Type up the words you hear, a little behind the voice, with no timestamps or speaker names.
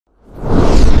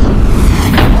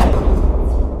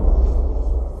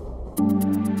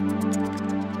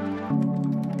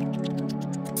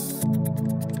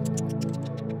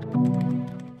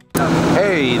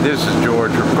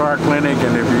car clinic,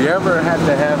 and if you ever had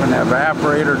to have an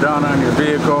evaporator done on your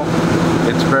vehicle,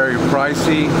 it's very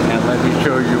pricey, and let me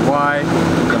show you why.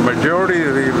 The majority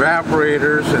of the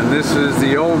evaporators, and this is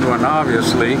the old one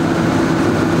obviously,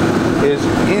 is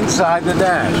inside the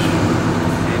dash,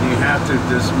 and you have to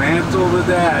dismantle the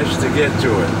dash to get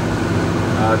to it.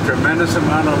 Tremendous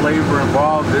amount of labor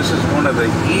involved. This is one of the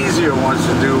easier ones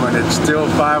to do, and it's still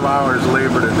 5 hours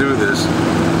labor to do this.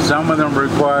 Some of them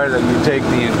require that you take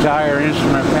the entire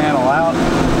instrument panel out,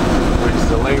 which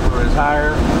the labor is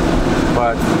higher,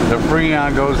 but the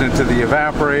Freon goes into the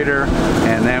evaporator,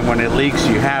 and then when it leaks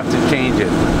you have to change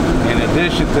it. In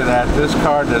addition to that, this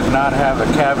car does not have a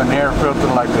cabin air filter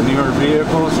like the newer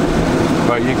vehicles,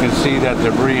 but you can see that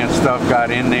debris and stuff got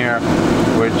in there,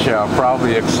 which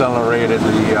probably accelerated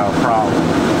the problem.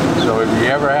 So if you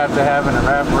ever have to have an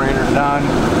evaporator done,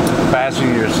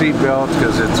 fasten your seat belts,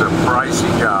 because it's a pricey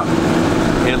job.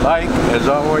 Hit like, as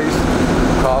always,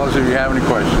 call us if you have any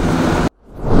questions.